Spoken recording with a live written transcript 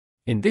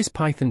In this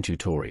Python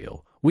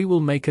tutorial, we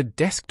will make a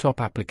desktop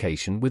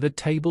application with a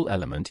table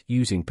element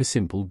using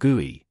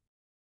PySimpleGUI.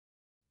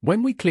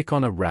 When we click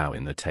on a row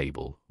in the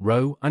table,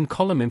 row and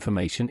column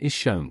information is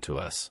shown to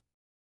us.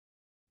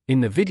 In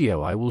the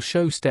video I will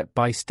show step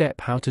by step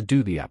how to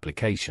do the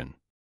application.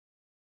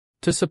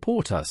 To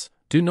support us,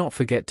 do not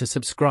forget to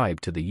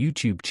subscribe to the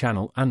YouTube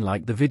channel and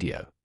like the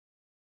video.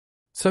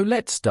 So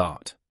let's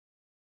start.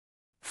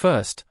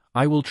 First,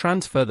 I will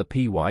transfer the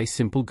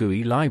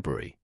PySimpleGUI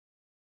library.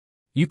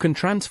 You can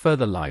transfer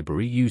the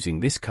library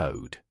using this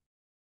code.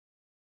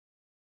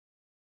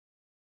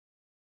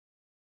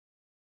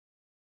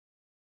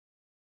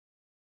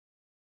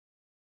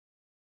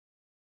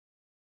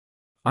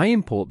 I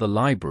import the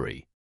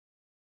library.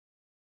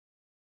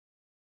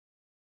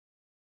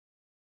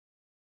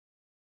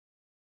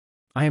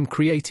 I am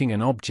creating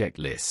an object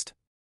list.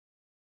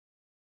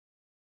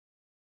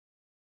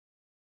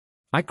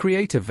 I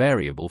create a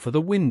variable for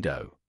the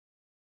window.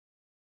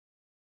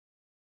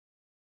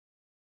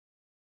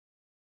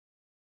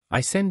 I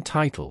send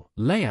title,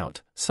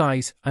 layout,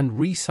 size, and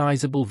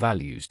resizable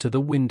values to the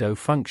window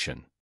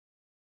function.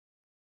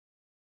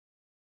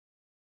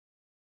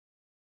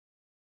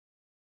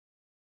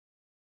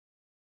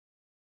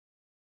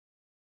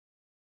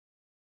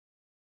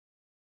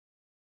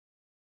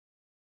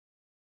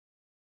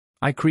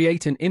 I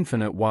create an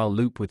infinite while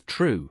loop with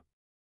true.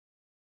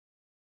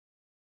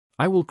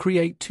 I will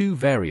create two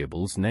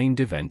variables named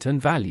event and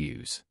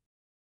values.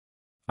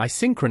 I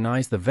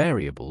synchronize the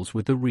variables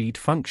with the read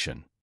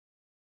function.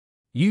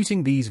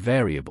 Using these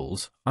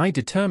variables, I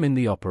determine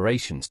the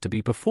operations to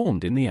be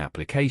performed in the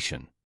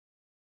application.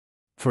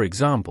 For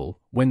example,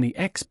 when the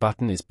X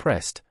button is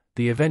pressed,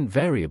 the event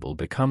variable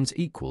becomes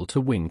equal to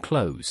when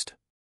closed.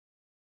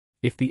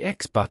 If the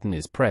X button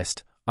is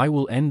pressed, I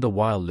will end the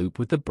while loop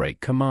with the break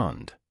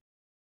command.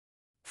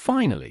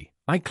 Finally,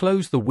 I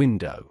close the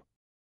window.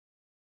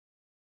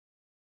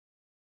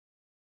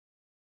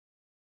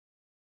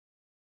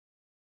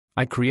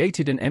 I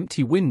created an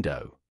empty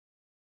window.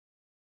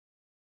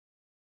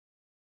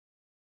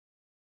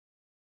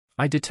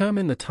 I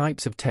determine the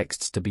types of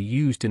texts to be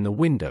used in the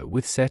window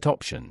with set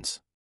options.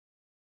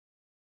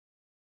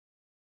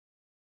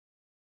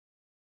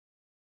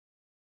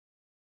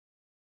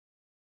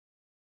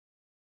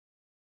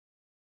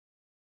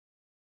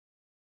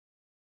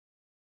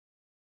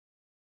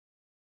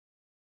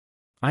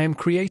 I am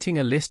creating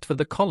a list for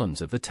the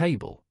columns of the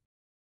table.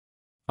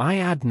 I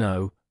add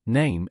no,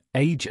 name,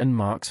 age and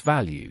marks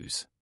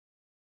values.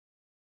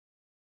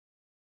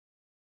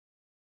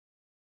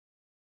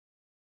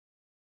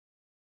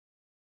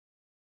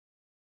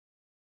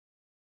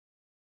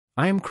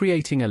 I am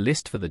creating a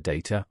list for the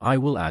data I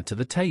will add to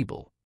the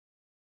table.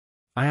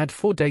 I add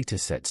 4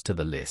 datasets to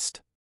the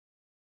list.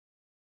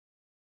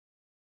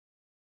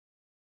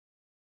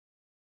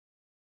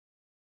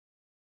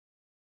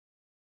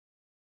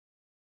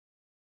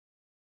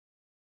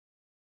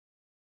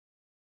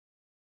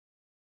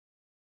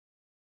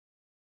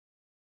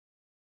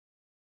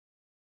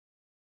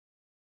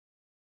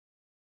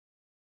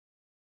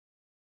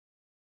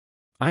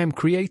 I am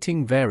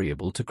creating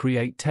variable to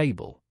create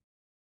table.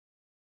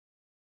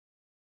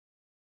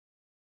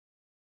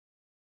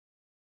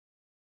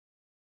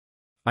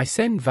 I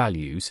send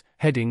values,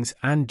 headings,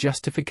 and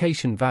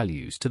justification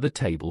values to the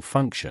table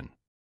function.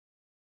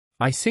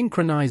 I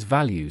synchronize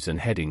values and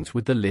headings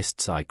with the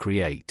lists I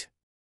create.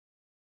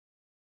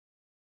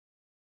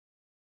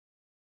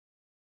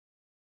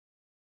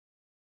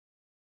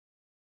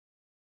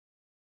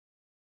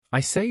 I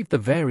save the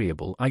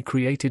variable I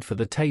created for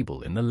the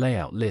table in the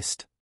layout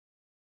list.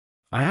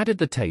 I added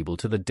the table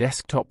to the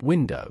desktop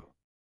window.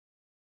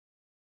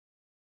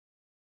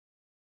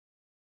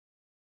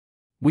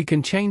 We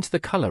can change the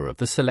color of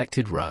the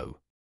selected row.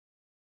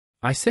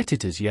 I set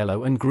it as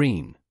yellow and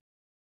green.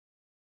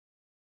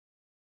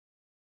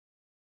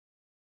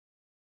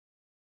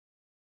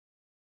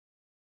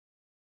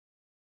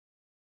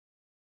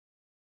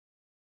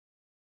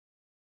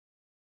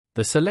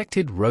 The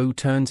selected row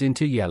turns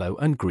into yellow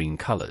and green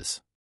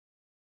colors.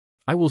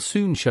 I will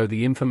soon show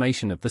the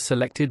information of the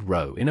selected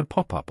row in a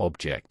pop-up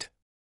object.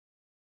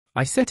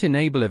 I set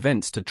enable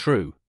events to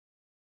true.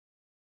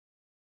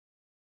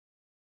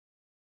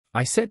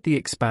 I set the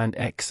expand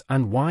X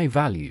and Y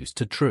values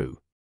to true.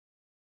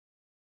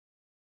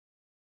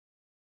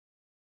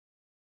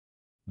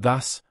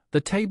 Thus, the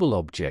table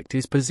object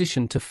is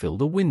positioned to fill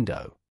the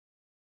window.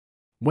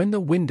 When the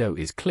window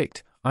is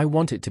clicked, I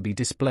want it to be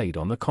displayed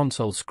on the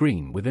console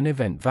screen with an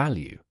event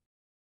value.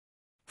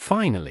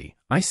 Finally,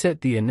 I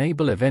set the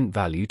enable event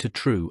value to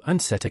true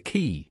and set a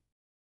key.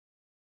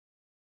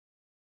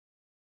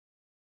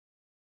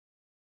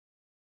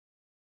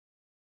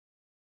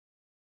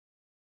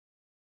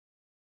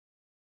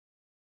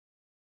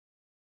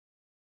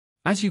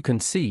 As you can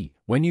see,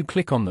 when you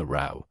click on the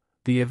row,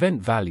 the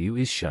event value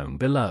is shown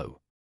below.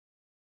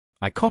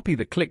 I copy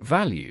the click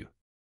value.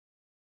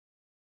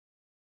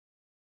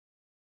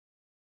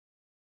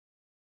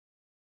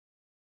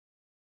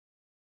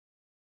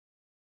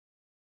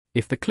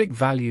 If the click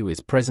value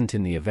is present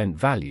in the event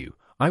value,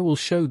 I will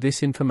show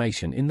this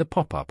information in the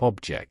pop-up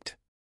object.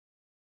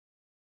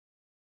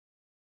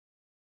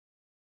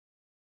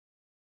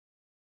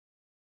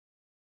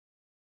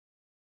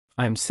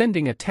 I am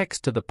sending a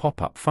text to the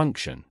pop-up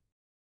function.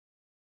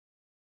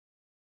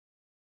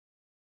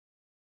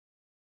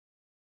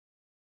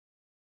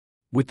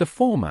 With the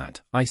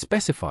format, I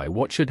specify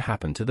what should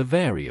happen to the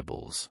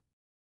variables.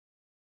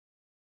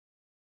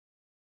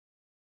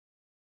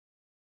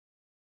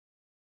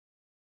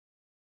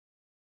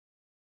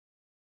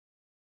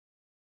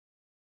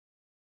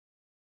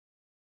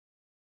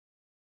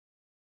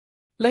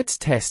 Let's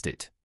test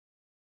it.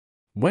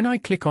 When I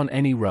click on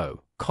any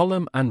row,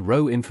 column and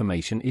row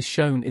information is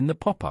shown in the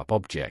pop-up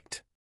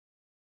object.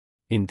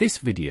 In this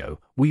video,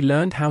 we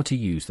learned how to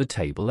use the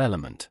table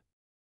element.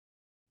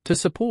 To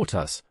support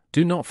us,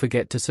 do not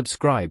forget to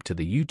subscribe to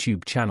the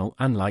YouTube channel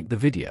and like the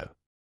video.